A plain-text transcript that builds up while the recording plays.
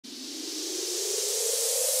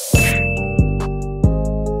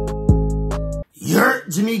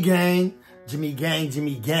Jimmy Gang,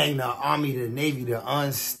 the Army, the Navy, the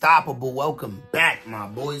Unstoppable. Welcome back, my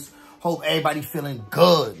boys. Hope everybody feeling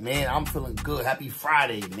good, man. I'm feeling good. Happy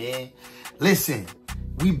Friday, man. Listen,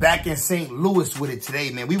 we back in St. Louis with it today,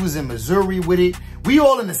 man. We was in Missouri with it. We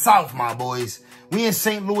all in the South, my boys. We in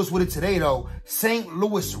St. Louis with it today, though. St.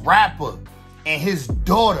 Louis rapper and his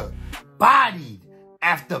daughter bodied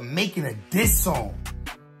after making a diss song.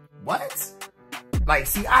 What? Like,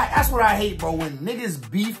 see, that's what I hate, bro. When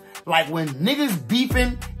niggas beef, like when niggas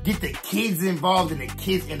beefing, get the kids involved and the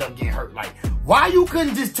kids end up getting hurt. Like, why you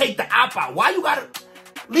couldn't just take the op out? Why you gotta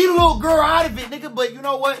leave a little girl out of it, nigga? But you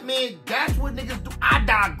know what, man? That's what niggas do. I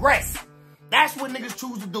digress. That's what niggas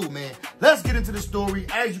choose to do, man. Let's get into the story.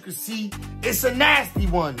 As you can see, it's a nasty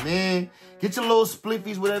one, man. Get your little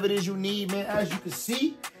spliffies, whatever it is you need, man. As you can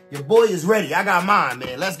see, your boy is ready. I got mine,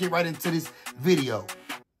 man. Let's get right into this video.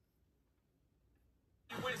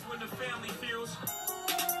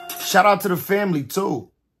 Shout out to the family, too.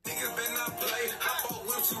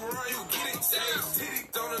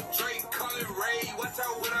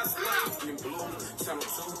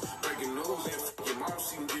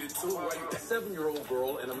 Seven-year-old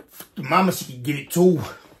girl and the mama, she can get it, too.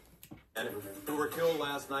 Who were killed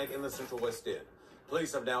last night in the Central West End.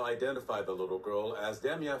 Police have now identified the little girl as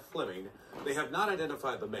Damia Fleming. They have not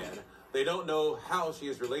identified the man. They don't know how she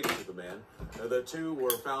is related to the man. The two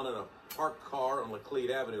were found in a parked car on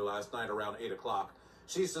Laclede Avenue last night around 8 o'clock.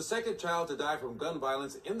 She's the second child to die from gun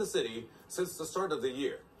violence in the city since the start of the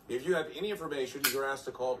year. If you have any information, you're asked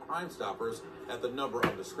to call Crime Stoppers at the number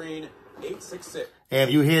on the screen, 866. And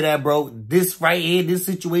if you hear that, bro, this right here, this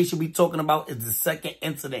situation we talking about is the second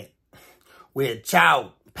incident where a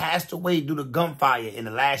child passed away due to gunfire in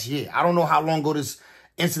the last year. I don't know how long ago this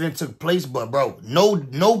incident took place, but bro,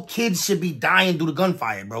 no kids should be dying due to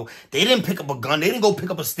gunfire, bro. They didn't pick up a gun. They didn't go pick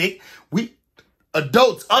up a stick. We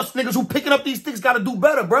adults, us niggas who picking up these sticks got to do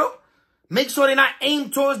better, bro. Make sure they're not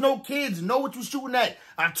aimed towards no kids. Know what you shooting at.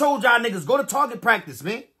 I told y'all niggas, go to target practice,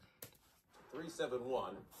 man.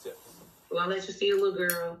 371 tips. Well, unless you see a little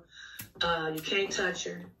girl, you can't touch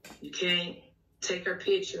her. You can't take her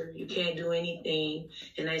picture. You can't do anything.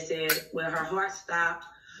 And they said, well, her heart stopped.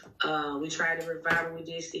 We tried to revive her. We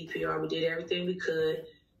did CPR. We did everything we could,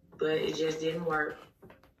 but it just didn't work.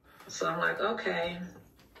 So I'm like, okay.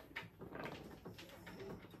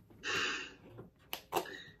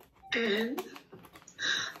 And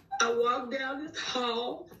I walked down this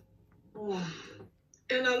hall,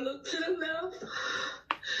 and I looked to the left,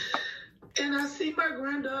 and I see my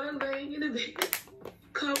granddaughter laying in the bed,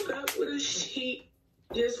 covered up with a sheet,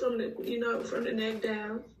 just from the, from the neck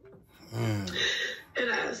down. And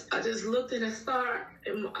I just looked and I saw her,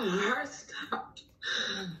 and my heart stopped.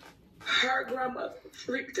 Her grandma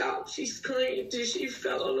freaked out. She screamed and she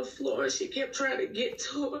fell on the floor. She kept trying to get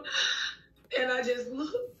to her. And I just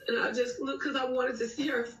looked because I wanted to see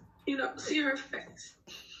her, see her face.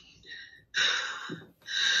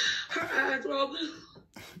 Her eyes were open.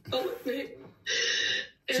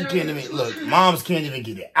 She can't even, look, moms can't even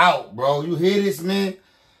get it out, bro. You hear this, man?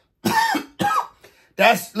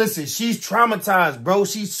 Listen, she's traumatized, bro.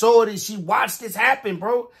 She saw this. She watched this happen,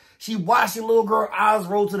 bro. She watched the little girl eyes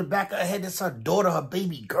roll to the back of her head. That's her daughter, her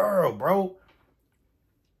baby girl, bro.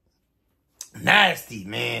 Nasty,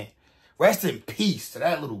 man. Rest in peace to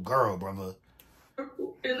that little girl, brother.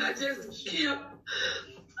 And I just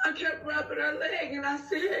kept rubbing her leg, and I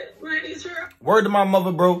said, Randy's her. Word to my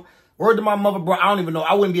mother, bro. Word to my mother, bro. I don't even know.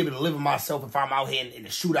 I wouldn't be able to live with myself if I'm out here in the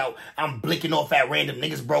shootout. I'm blinking off at random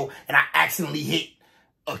niggas, bro, and I accidentally hit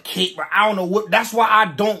a kid, bro. I don't know what. That's why I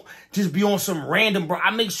don't just be on some random, bro.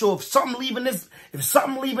 I make sure if something leaving this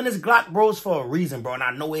Glock, bro, it's for a reason, bro, and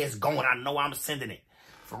I know where it's going. I know I'm sending it.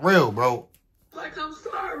 For real, bro. Like, I'm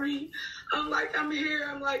sorry. I'm like, I'm here.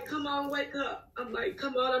 I'm like, come on, wake up. I'm like,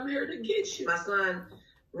 come on, I'm here to get you. My son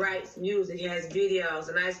writes music, he has videos,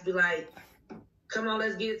 and I used to be like, come on,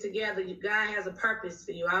 let's get it together. God has a purpose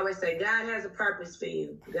for you. I always say, God has a purpose for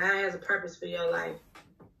you. God has a purpose for your life.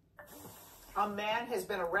 A man has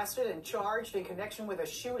been arrested and charged in connection with a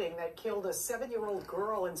shooting that killed a 7-year-old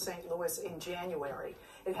girl in St. Louis in January.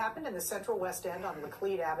 It happened in the Central West End on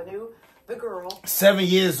Laclede Avenue. The girl... 7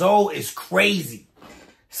 years old is crazy.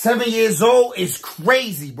 7 years old is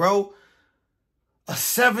crazy, bro. A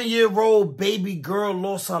 7-year-old baby girl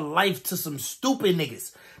lost her life to some stupid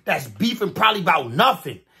niggas that's beefing probably about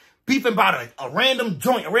nothing. Beefing about a random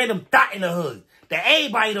joint, a random thought in the hood that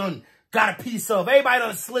everybody done got a piece of. Everybody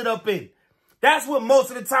done slid up in. That's what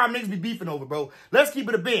most of the time niggas be beefing over, bro. Let's keep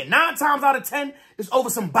it a band. 9 times out of 10, it's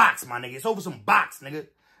over some box, my nigga. It's over some box, nigga.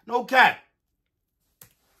 No cap.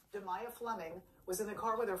 Damia Fleming was in the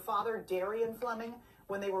car with her father, Darian Fleming,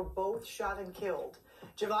 when they were both shot and killed.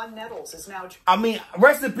 Javon Nettles is now... I mean,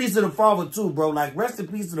 rest in peace to the father, too, bro. Like, rest in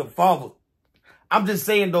peace to the father. I'm just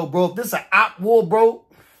saying, though, bro, if this is an op war, bro,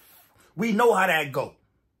 we know how that go.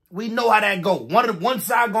 We know how that go. One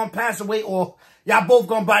side gonna pass away or y'all both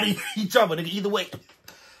gonna body each other, nigga, either way.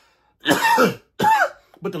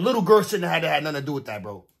 But the little girl shouldn't have had nothing to do with that,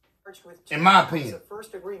 bro. In my opinion.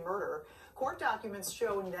 First-degree murder. Court documents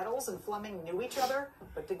show Nettles and Fleming knew each other,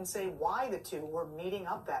 but didn't say why the two were meeting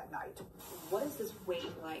up that night. What is this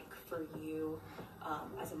wait like for you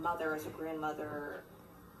as a mother, as a grandmother,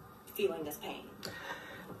 feeling this pain?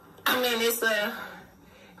 I mean, it's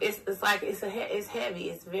heavy.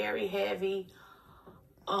 It's very heavy.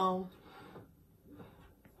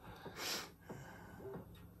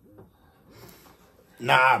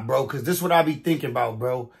 Nah, bro, because this is what I be thinking about,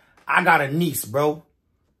 bro. I got a niece, bro.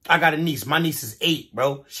 I got a niece. My niece is 8,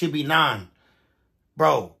 bro. She'll be 9.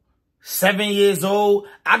 Bro, 7 years old.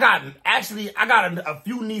 I got a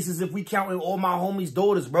few nieces if we count all my homies'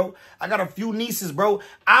 daughters, bro. I got a few nieces, bro.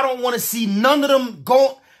 I don't want to see none of them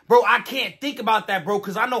go. Bro, I can't think about that, bro,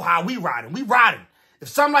 because I know how we riding. We riding. If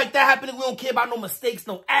something like that happens, we don't care about no mistakes,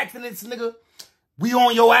 no accidents, nigga. We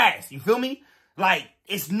on your ass. You feel me? Like,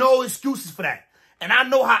 it's no excuses for that. And I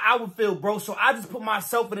know how I would feel, bro. So I just put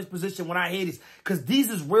myself in this position when I hear this. Because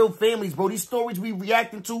these is real families, bro. These stories we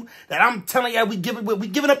reacting to that I'm telling y'all we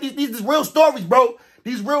giving up these real stories, bro.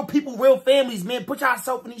 These real people, real families, man. Put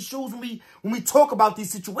yourself in these shoes when we talk about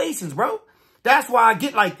these situations, bro. That's why I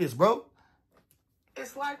get like this, bro.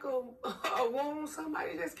 It's like a wound.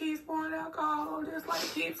 Somebody just keeps pouring alcohol on, just like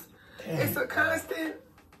keeps. Damn, it's a constant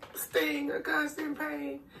sting, a constant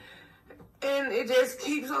pain. And it just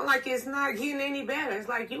keeps on like it's not getting any better. It's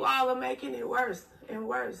like you all are making it worse and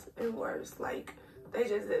worse and worse. Like, they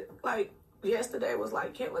just, like, yesterday was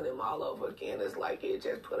like killing them all over again. It's like it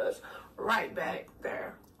just put us right back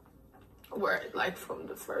there. Where, like, from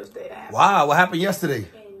the first day after. Wow, what happened yesterday?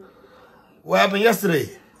 What happened yesterday?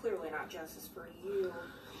 Clearly not justice for you.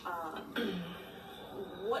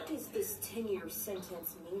 What does this 10-year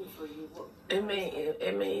sentence mean for you?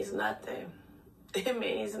 It means nothing. It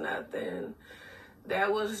means nothing.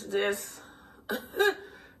 That was just,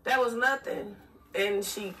 that was nothing. And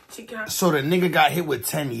she kind of... So the nigga got hit with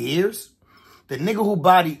 10 years? The nigga who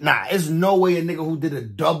bodied... Nah, there's no way a nigga who did a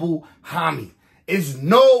double homie. It's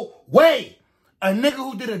no way a nigga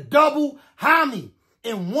who did a double homie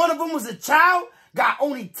and one of them was a child got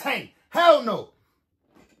only 10. Hell no.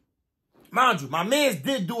 Mind you, my mans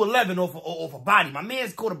did do 11 off a body. My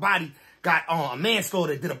mans caught a body, got a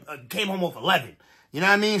manslaughter, came home off 11. You know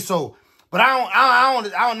what I mean? So, but I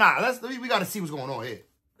don't know. We got to see what's going on here.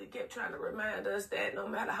 They kept trying to remind us that no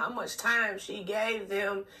matter how much time she gave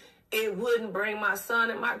them, it wouldn't bring my son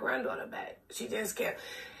and my granddaughter back. She just kept,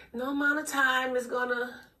 no amount of time is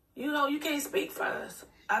gonna, you can't speak for us.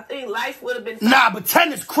 I think life would have been... Nah, but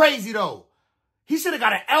 10 is crazy, though. He should have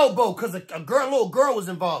got an elbow because a little girl was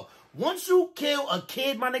involved. Once you kill a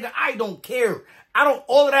kid, my nigga, I don't care.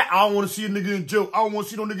 All of that, I don't want to see a nigga in jail. I don't want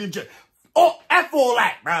to see no nigga in jail. Oh, F all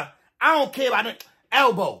that, bro. I don't care about it.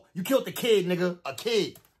 Elbow. You killed the kid, nigga. A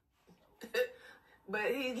kid.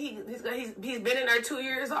 But he's been in there 2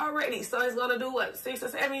 years already. So he's going to do what, 6 or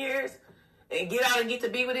 7 years? And get out and get to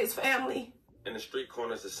be with his family? In the street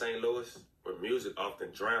corners of St. Louis, where music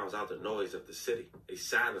often drowns out the noise of the city, a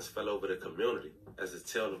silence fell over the community as a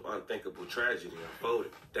tale of unthinkable tragedy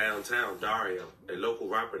unfolded. Downtown, Dario, a local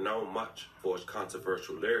rapper known much for his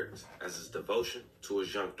controversial lyrics, as his devotion to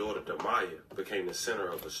his young daughter, Damaya, became the center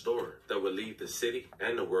of a story that would leave the city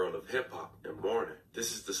and the world of hip-hop in mourning.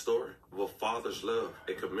 This is the story of a father's love,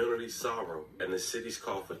 a community's sorrow, and the city's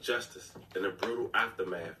call for justice in the brutal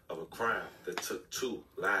aftermath of a crime that took 2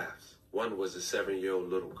 lives. One was a 7-year-old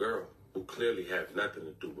little girl who clearly had nothing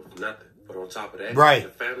to do with nothing. But on top of that, right, the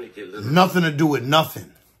family get little... Nothing to do with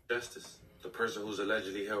nothing. Justice. The person who's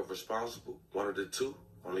allegedly held responsible, one of the 2,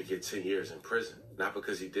 only get 10 years in prison. Not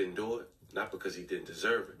because he didn't do it, not because he didn't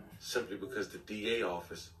deserve it. Simply because the DA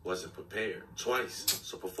office wasn't prepared. Twice.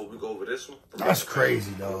 So before we go over this one... That's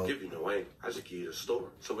crazy, dog. I don't give you no angle. I just give you the story.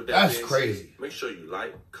 So with that That's crazy. Said, make sure you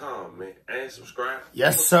like, comment, and subscribe.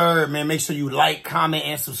 Yes, sir, man. Make sure you like, comment,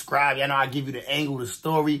 and subscribe. Y'all know I give you the angle, the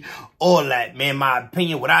story, all that, man. My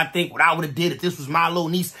opinion, what I think, what I would have did if this was my little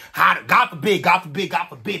niece. God forbid.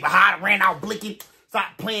 But how I ran out blinking.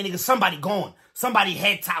 Stop playing, nigga. Somebody gone. Somebody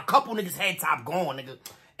head top. Couple niggas head top gone, nigga.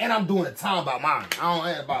 And I'm doing the time about mine.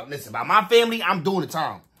 About my family, I'm doing the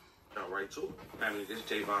time. Now, right to it. Family, this is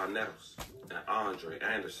Javon Nettles and Andre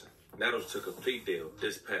Anderson. Nettles took a plea deal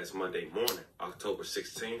this past Monday morning, October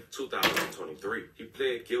 16th, 2023. He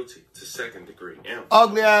pled guilty to second-degree murder.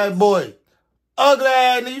 Ugly ass boy. ugly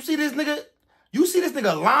ass nigga. You see this nigga? You see this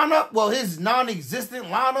nigga lineup? Well, his non-existent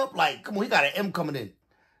lineup, like, come on, he got an M coming in.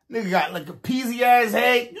 Nigga got like a peasy ass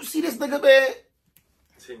head. You see this nigga, man?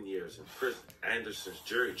 10 years in prison. Anderson's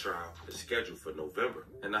jury trial is scheduled for November.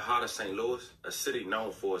 In the heart of St. Louis, a city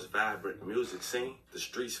known for its vibrant music scene, the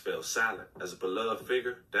streets fell silent as a beloved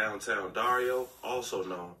figure, downtown Dario, also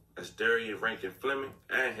known as Darian Rankin Fleming,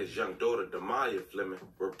 and his young daughter, Damaya Fleming,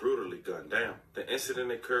 were brutally gunned down. The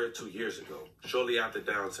incident occurred 2 years ago, shortly after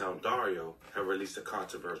downtown Dario had released a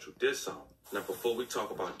controversial diss song. Now, before we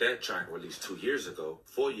talk about that track released 2 years ago,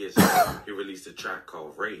 4 years ago, he released a track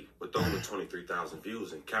called Raid with over 23,000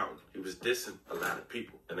 views and counting. He was dissing a lot of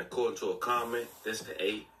people. And according to a comment, this the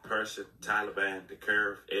 8, Person, Taliban, The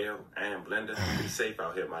Curve, L, and Blender. Be safe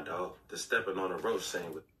out here, my dog. The stepping on the road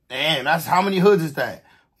saying with. Damn, that's how many hoods is that?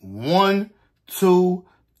 1, 2,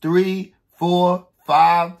 3, 4,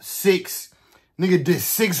 5, 6. Nigga did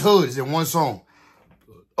 6 hoods in one song.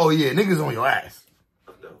 Oh yeah, niggas on your ass.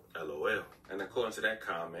 LOL. And according to that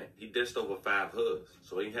comment, he dissed over 5 hoods,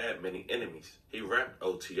 so he had many enemies. He rapped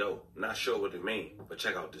OTO. Not sure what it means, but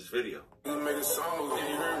check out this video. We make a song,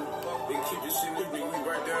 you heard me? We can keep this shit nigga, we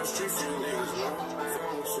right down the street for you niggas, man.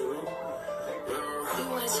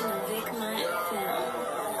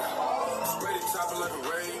 Spray the top like a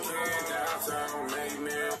rain can downtown,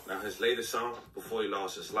 man. Now his latest song, before he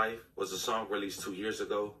lost his life, was a song released 2 years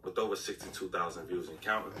ago with over 62,000 views and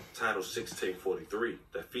counting, titled 1643,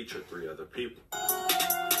 that featured 3 other people.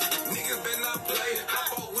 Niggas better not play. I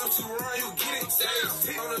fuck with you run, you get it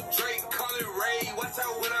safe. On the Drake, call it Ray. Watch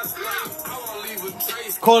out when I spray. I won't leave a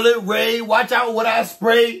trace. Call it Ray, watch out what I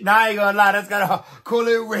spray. Nah, I ain't gonna lie, that's gotta call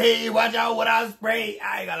it Ray, watch out what I spray.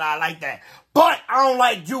 I ain't gonna lie, I like that. But I don't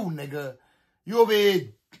like you, nigga. You over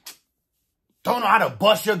here don't know how to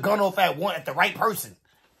bust your gun off at the right person.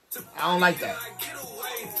 I don't like that.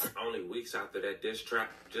 Only weeks after that diss track,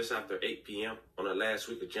 just after 8 p.m. on the last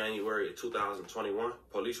week of January of 2021,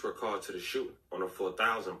 police were called to the shooting on the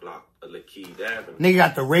 4000 block of Lakeed Avenue. Nigga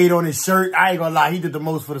got the Raid on his shirt. I ain't gonna lie, he did the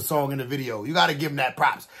most for the song in the video. You gotta give him that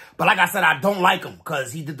props. But like I said, I don't like him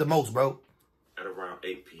because he did the most, bro. At around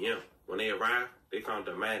 8 p.m. when they arrived, they found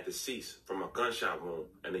a man deceased from a gunshot wound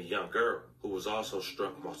and a young girl who was also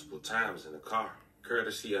struck multiple times in the car.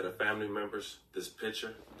 Courtesy of the family members, this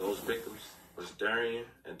picture, those victims, was Darian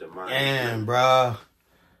and Damaya. Damn, bro.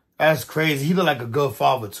 That's crazy. He looked like a good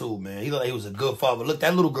father, too, man. He looked like he was a good father. Look,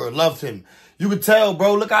 that little girl loved him. You could tell,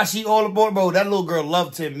 bro. Look how she all aboard, bro. That little girl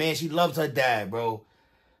loved him, man. She loved her dad, bro.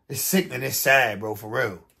 It's sickening. It's sad, bro, for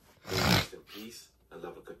real. Rest in peace and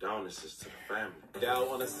love and condolences to the family. Now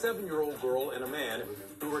on a 7-year-old girl and a man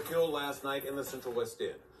who were killed last night in the Central West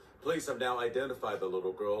End. Police have now identified the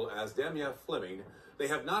little girl as Damia Fleming. They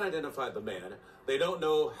have not identified the man. They don't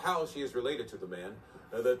know how she is related to the man.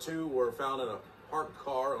 The two were found in a parked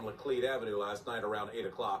car on Lakeed Avenue last night around 8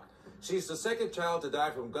 o'clock. She's the second child to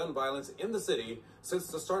die from gun violence in the city since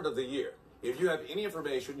the start of the year. If you have any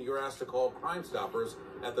information, you're asked to call Crime Stoppers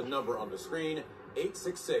at the number on the screen,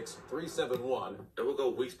 866-371. It will go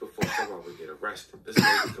weeks before someone would get arrested. This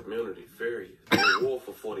made the community furious. The reward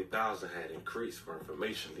for 40,000 had increased for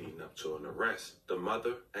information leading up to an arrest. The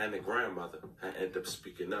mother and the grandmother had ended up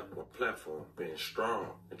speaking up on platform, being strong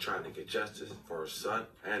and trying to get justice for her son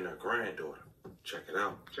and her granddaughter. Check it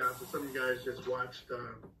out. Johnson, some of you guys just watched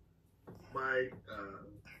my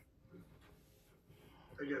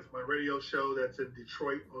radio show that's in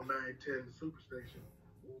Detroit on 910 the Superstation.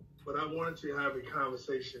 But I wanted to have a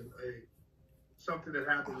conversation, something that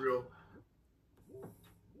happened real.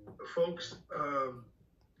 Folks,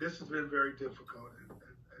 this has been very difficult.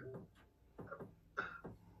 And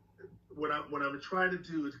what I'm trying to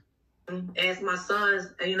do is ask my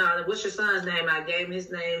sons, what's your son's name? I gave him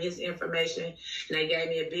his name, his information, and they gave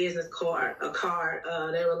me a business card,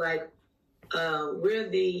 they were like,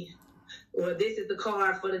 this is the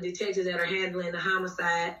card for the detectives that are handling the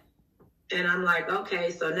homicide. And I'm like, okay,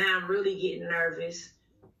 so now I'm really getting nervous.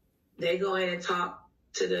 They go in and talk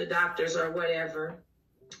to the doctors or whatever,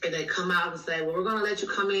 and they come out and say, well, we're going to let you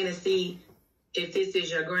come in and see if this is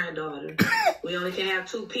your granddaughter. We only can have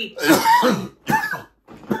 2 people.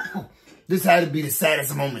 This had to be the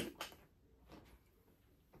saddest moment.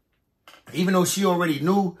 Even though she already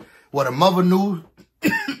knew what her mother knew.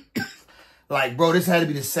 Like, bro, this had to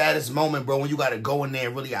be the saddest moment, bro, when you got to go in there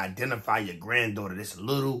and really identify your granddaughter, this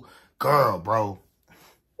little girl, bro.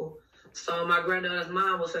 So my granddaughter's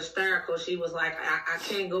mom was hysterical. She was like, I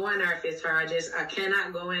can't go in there if it's her. I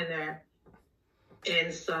cannot go in there.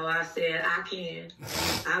 And so I said, I can.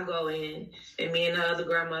 I'll go in. And me and the other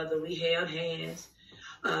grandmother, we held hands.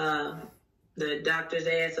 The doctors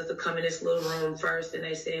asked us to come in this little room first, and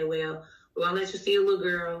they said, well, We're gonna let you see a little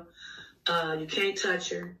girl. You can't touch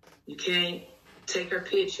her. You can't take her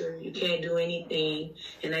picture. You can't do anything.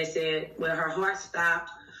 And they said, well, her heart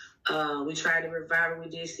stopped. We tried to revive her. We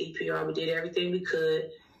did CPR. We did everything we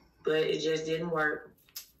could, but it just didn't work.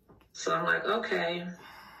 So I'm like, okay.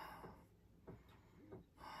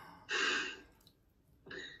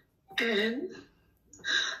 And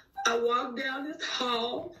I walked down this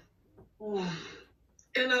hall,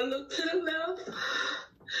 and I looked to the left,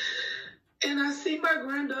 and I see my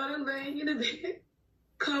granddaughter laying in the bed,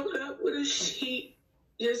 covered up with a sheet,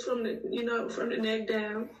 just from the, from the neck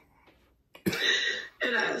down.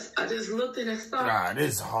 And I just looked and I saw. Nah,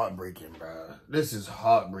 this is heartbreaking, bro. This is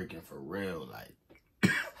heartbreaking for real. Like,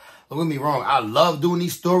 don't get me wrong. I love doing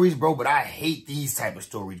these stories, bro, but I hate these type of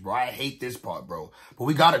stories, bro. I hate this part, bro. But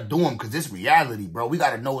we got to do them because it's reality, bro. We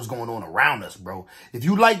got to know what's going on around us, bro. If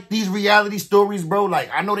you like these reality stories, bro, like,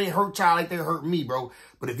 I know they hurt y'all like they hurt me, bro.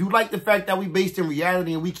 But if you like the fact that we based in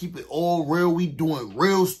reality and we keep it all real, we doing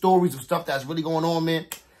real stories of stuff that's really going on, man.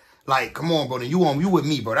 Like, come on, bro. Then you with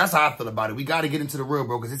me, bro. That's how I feel about it. We got to get into the real,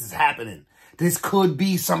 bro, because this is happening. This could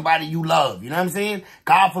be somebody you love. You know what I'm saying?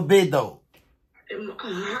 God forbid, though. And my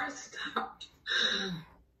heart stopped.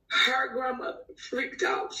 Her grandmother freaked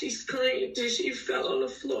out. She screamed and she fell on the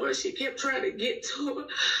floor and she kept trying to get to her.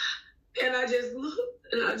 And I just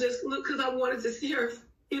looked because I wanted to see her,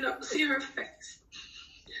 see her face.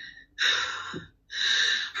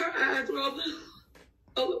 Her eyes rolled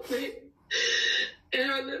a little bit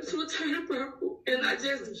and her lips were turning purple. And I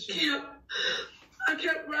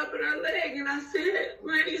kept rubbing her leg and I said,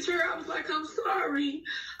 Granny's here. I was like, I'm sorry.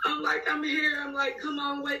 I'm like, I'm here. I'm like, come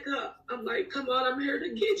on, wake up. I'm like, come on, I'm here to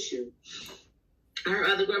get you. Her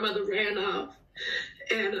other grandmother ran off.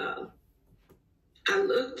 And I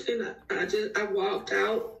looked and I walked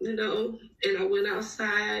out, and I went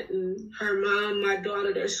outside and her mom, my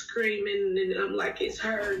daughter, they're screaming and I'm like, it's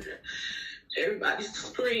her. Everybody's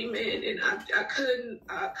screaming and I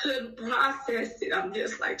couldn't process it. I'm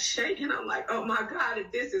just like shaking. I'm like, oh my God,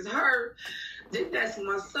 if this is her, then that's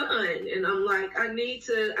my son. And I'm like, I need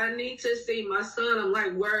to see my son. I'm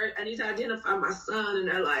like, where? I need to identify my son. And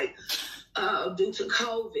they're like, due to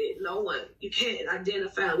COVID, you can't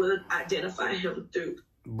identify him through.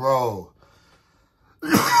 Bro,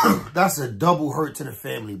 that's a double hurt to the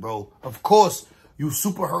family, bro. Of course, you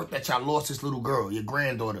super hurt that y'all lost this little girl, your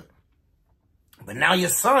granddaughter. But now your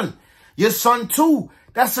son too.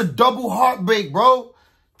 That's a double heartbreak, bro.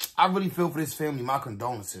 I really feel for this family. My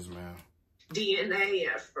condolences, man.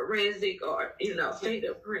 DNA and forensic or,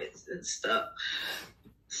 fingerprints and stuff.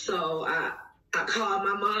 So I called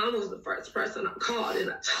my mom, was the first person I called, and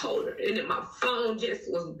I told her. And then my phone just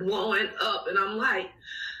was blowing up. And I'm like,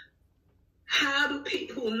 how do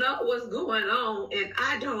people know what's going on? And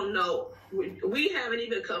I don't know. We haven't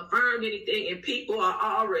even confirmed anything, and people are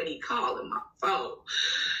already calling my phone.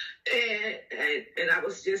 And I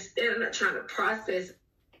was just standing there trying to process.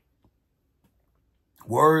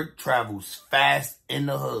 Word travels fast in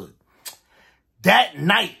the hood. That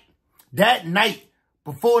night,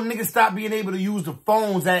 before niggas stop being able to use the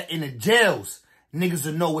phones in the jails, niggas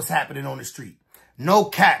will know what's happening on the street. No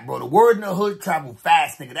cap, bro. The word in the hood travel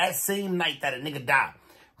fast, nigga. That same night that a nigga died,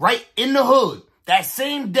 right in the hood, that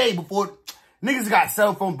same day before, niggas got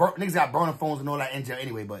cell phone, niggas got burner phones and all that in jail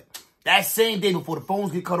anyway, but that same day before the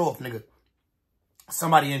phones get cut off, nigga,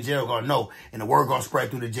 somebody in jail gonna know, and the word gonna spread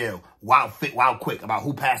through the jail wild quick about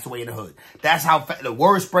who passed away in the hood. That's how the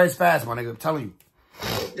word spreads fast, my nigga. I'm telling you.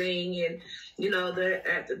 Thing and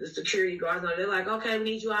after the security guards, they're like, okay, we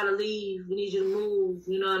need you all to leave. We need you to move.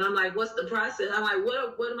 And I'm like, what's the process? I'm like,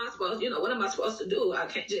 what am I supposed? What am I supposed to do? I'm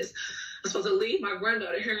supposed to leave my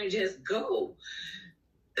granddaughter here and just go.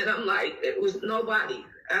 And I'm like, it was nobody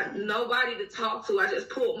to talk to. I just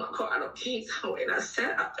pulled my car out of Kings Highway and I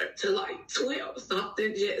sat out there till like 12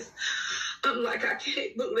 something. I'm like, I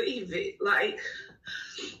can't believe it. Like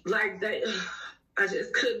they, I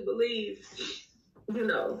just couldn't believe,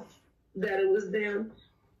 that it was them.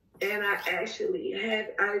 And I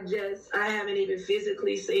haven't even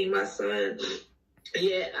physically seen my son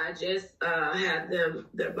yet. I just had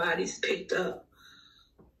their bodies picked up.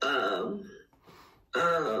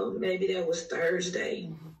 Maybe that was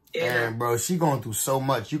Thursday. Damn, bro, she going through so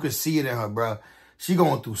much. You can see it in her, bro. She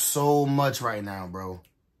going through so much right now, bro.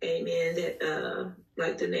 Amen. That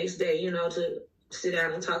like the next day, to sit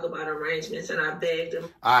down and talk about arrangements, and I begged them.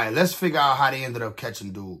 All right, let's figure out how they ended up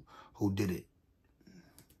catching dude who did it.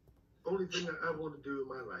 Only thing that I want to do in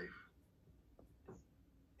my life.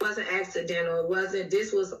 It wasn't accidental.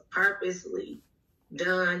 This was purposely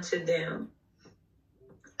done to them.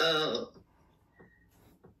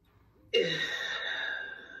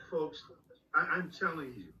 Folks, I'm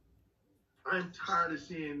telling you, I'm tired of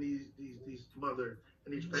seeing these mother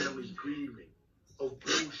and these families grieving. Oh,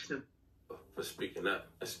 bullshit. For speaking up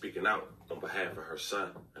and speaking out on behalf of her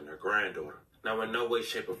son and her granddaughter. Now, in no way,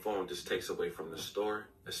 shape, or form this takes away from the story,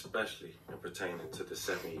 especially in pertaining to the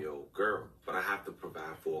 7-year-old girl. But I have to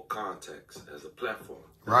provide full context as a platform.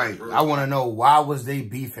 Right. I want to know, why was they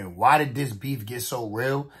beefing? Why did this beef get so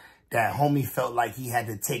real that homie felt like he had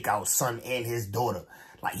to take out son and his daughter?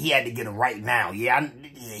 Like, he had to get him right now. Yeah,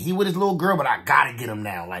 he with his little girl, but I got to get him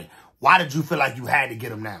now. Like, why did you feel like you had to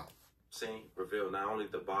get him now? Scene revealed not only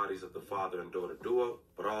the bodies of the father and daughter duo,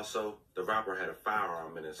 but also the rapper had a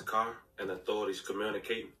firearm in his car, and authorities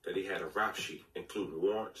communicating that he had a rap sheet, including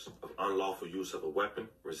warrants of unlawful use of a weapon,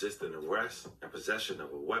 resisting arrest, and possession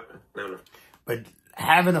of a weapon. Now, but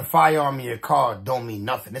having a firearm in your car don't mean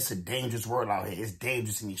nothing. It's a dangerous world out here. It's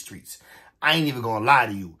dangerous in these streets. I ain't even gonna lie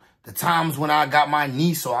to you. The times when I got my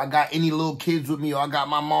niece or I got any little kids with me or I got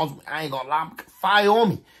my mom's, I ain't gonna lie, fire on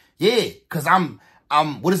me. Yeah, because I'm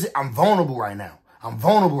vulnerable right now. I'm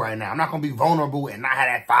vulnerable right now. I'm not gonna be vulnerable and not have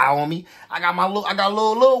that fire on me. I got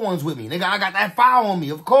little ones with me. Nigga, I got that fire on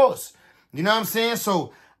me, of course. You know what I'm saying?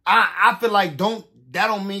 So I feel like that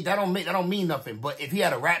don't mean nothing. But if he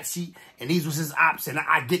had a rap sheet and these was his ops, and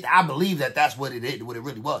I believe that's what it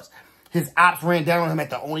really was. His ops ran down on him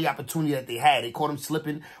at the only opportunity that they had. They caught him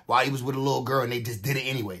slipping while he was with a little girl, and they just did it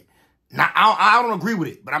anyway. Now, I don't agree with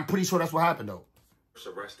it, but I'm pretty sure that's what happened, though. First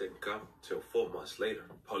arrest didn't come till 4 months later.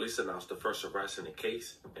 Police announced the first arrest in the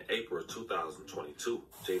case in April of 2022.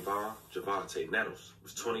 Javante Nettles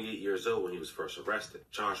was 28 years old when he was first arrested,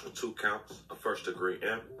 charged with 2 counts of first-degree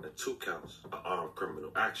M and 2 counts of armed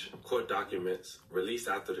criminal action. Court documents released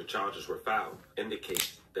after the charges were filed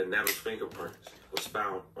indicate that Nettles' fingerprints was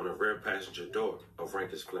found on the rear passenger door of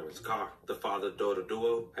Rankin Fleming's car. The father-daughter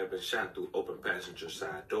duo had been shot through open passenger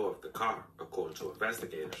side door of the car, according to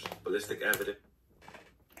investigators. Ballistic evidence.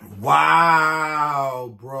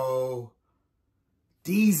 Wow, bro.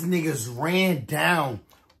 These niggas ran down,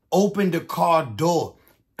 opened the car door,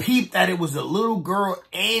 peeped that it was a little girl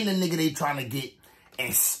and the nigga they trying to get,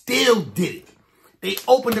 and still did it. They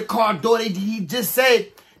opened the car door. He just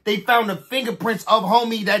said they found the fingerprints of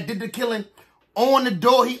homie that did the killing on the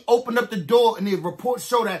door. He opened up the door, and the reports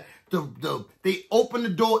show that they opened the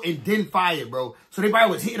door and didn't fire, bro. So they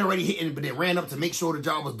probably was already hitting, but they ran up to make sure the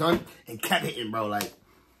job was done and kept hitting, bro. Like,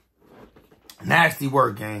 nasty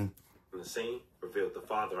work, gang. The scene revealed the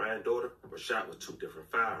father and daughter were shot with 2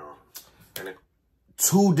 different firearms.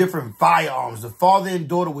 2 different firearms. The father and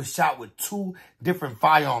daughter was shot with 2 different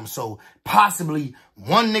firearms. So possibly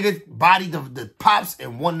one nigga bodied the pops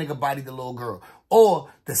and one nigga bodied the little girl.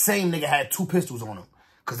 Or the same nigga had 2 pistols on him.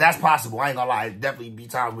 Because that's possible. I ain't gonna lie. It definitely be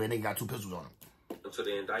times where a nigga got 2 pistols on him. To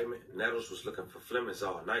the indictment, Nettles was looking for Flemings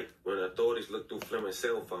all night. When the authorities looked through Fleming's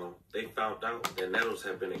cell phone, they found out that Nettles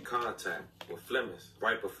had been in contact with Flemings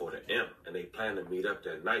right before the M, and they planned to meet up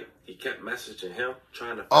that night. He kept messaging him,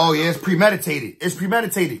 trying to... Oh, yeah, it's premeditated. It's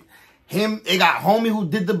premeditated. They got homie who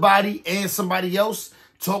did the body and somebody else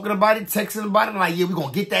talking about it, texting about it, like, yeah, we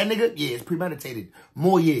gonna get that nigga. Yeah, it's premeditated.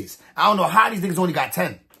 More years. I don't know how these niggas only got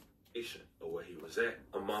 10. Or where he was at.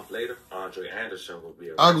 A month later, Andre Anderson will be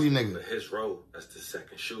arrested ugly nigga for his role as the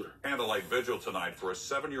second shooter. Candlelight vigil tonight for a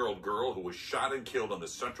 7-year-old girl who was shot and killed on the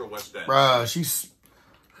Central West End. Bruh, she's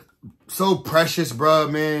so precious,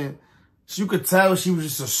 bruh, man. You could tell she was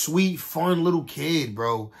just a sweet, fun little kid,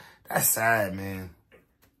 bro. That's sad, man.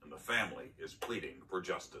 And the family is pleading for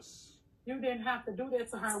justice. You didn't have to do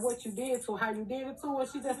that to her. What you did to her, how you did it to her,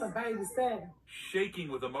 she just a baby 7.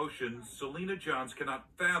 Shaking with emotion, Selena Johns cannot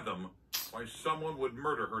fathom why someone would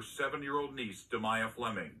murder her 7-year-old niece, Demaya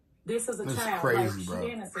Fleming. This is a This child. crazy, like, bro.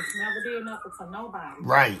 She innocent. She never did nothing to nobody.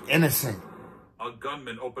 Right, innocent. A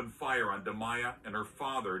gunman opened fire on Demaya and her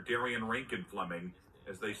father, Darian Rankin Fleming,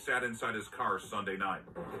 as they sat inside his car Sunday night.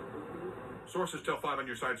 Sources tell 5 on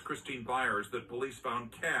Your Side's Christine Byers that police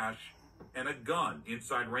found cash and a gun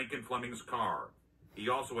inside Rankin Fleming's car. He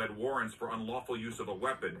also had warrants for unlawful use of a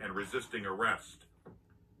weapon and resisting arrest.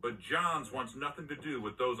 But Johns wants nothing to do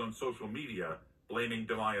with those on social media blaming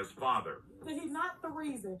Demaya's father. He's not the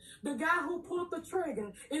reason. The guy who pulled the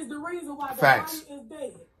trigger is the reason why Facts. Demaya is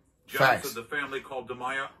dead. Johns said the family called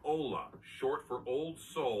Demaya Ola, short for old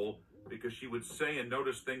soul, because she would say and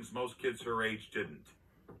notice things most kids her age didn't.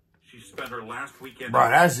 She spent her last weekend... Bro,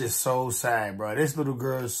 that's just so sad, bro. This little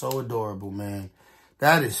girl is so adorable, man.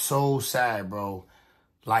 That is so sad, bro.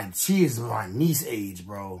 Like, she is my niece age,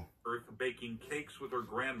 bro. Earth baking cakes with her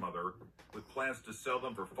grandmother with plans to sell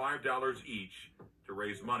them for $5 each to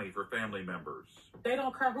raise money for family members. They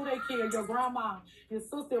don't care who they kill, your grandma, your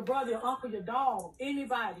sister, your brother, your uncle, your dog,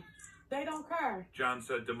 anybody. They don't care. John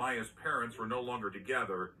said Damia's parents were no longer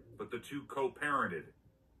together, but the two co-parented.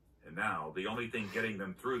 And now, the only thing getting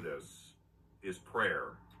them through this is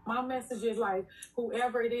prayer. My message is like,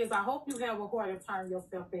 whoever it is, I hope you have a heart and turn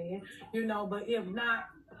yourself in, you know, but if not,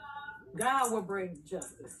 God will bring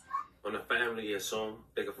justice. When the family assumed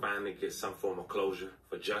they could finally get some form of closure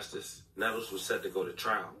for justice, Nettles was set to go to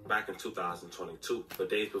trial back in 2022, but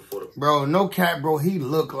days before the... Bro, no cap, bro. He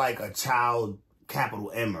looked like a child,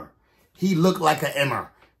 capital Emmer. He looked like an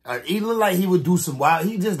Emmer. He looked like he would do some wild...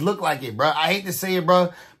 He just looked like it, bro. I hate to say it,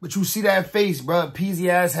 bro, but you see that face, bro. Peasy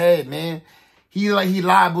ass head, man. He like he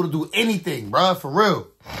liable to do anything, bro, for real.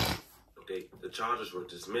 The charges were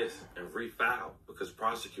dismissed and refiled because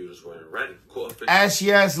prosecutors weren't ready.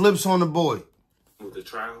 Ashy ass lips on the boy. Moved the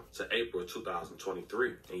trial to April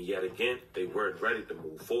 2023, and yet again, they weren't ready to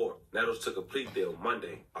move forward. Nettles took a plea deal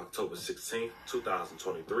Monday, October 16,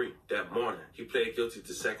 2023. That morning, he pled guilty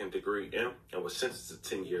to second-degree M and was sentenced to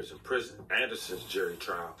 10 years in prison. Anderson's jury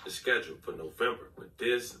trial is scheduled for November, but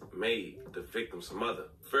this made the victim's mother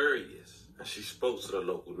furious, and she spoke to the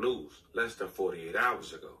local news less than 48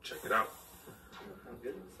 hours ago. Check it out.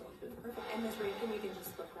 Perfect. And Ms. Rankin, you can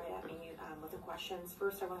just look right at me with the questions.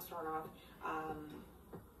 First, I want to start off,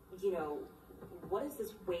 you know, what is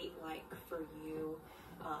this wait like for you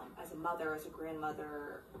as a mother, as a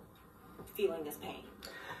grandmother, feeling this pain?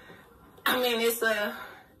 I mean, it's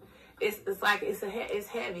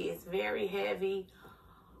heavy. It's very heavy.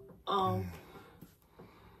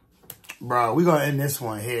 Bro, we gonna end this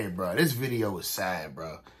one here, bro. This video is sad,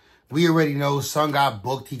 bro. We already know son got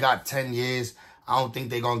booked. He got 10 years. I don't think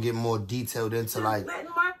they're going to get more detailed into, like...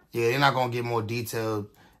 Yeah, they're not going to get more detailed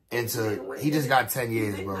into... He just got 10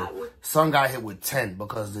 years, bro. Son got hit with 10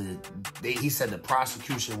 because he said the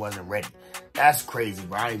prosecution wasn't ready. That's crazy,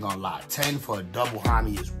 bro. I ain't going to lie. 10 for a double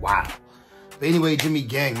homie is wild. But anyway, Jimmy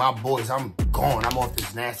Gang, my boys, I'm gone. I'm off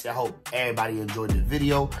this nasty. I hope everybody enjoyed the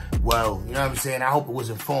video. Well, you know what I'm saying? I hope it was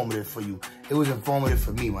informative for you. It was informative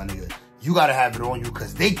for me, my nigga. You got to have it on you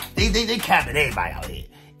because they capping everybody out here.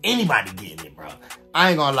 Anybody getting it, bro. I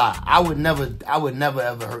ain't gonna lie. I would never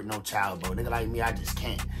ever hurt no child, bro. Nigga like me, I just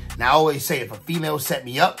can't. Now, I always say, if a female set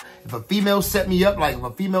me up, like if a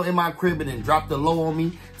female in my crib and then drop the low on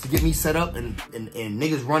me to get me set up and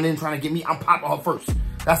niggas run in trying to get me, I'm popping her first.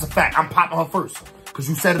 That's a fact. I'm popping her first. Because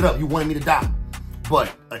you set it up. You wanted me to die.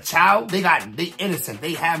 But a child, they innocent.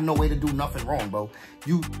 They have no way to do nothing wrong, bro.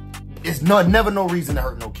 It's never no reason to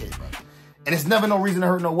hurt no kid, bro. And it's never no reason to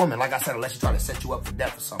hurt no woman. Like I said, unless she try to set you up for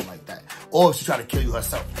death or something like that. Or if she try to kill you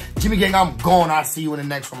herself. Jimmy Gang, I'm gone. I'll see you in the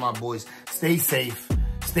next one, my boys. Stay safe.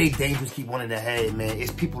 Stay dangerous. Keep one in the head, man.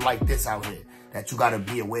 It's people like this out here that you got to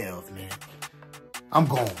be aware of, man. I'm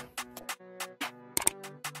gone.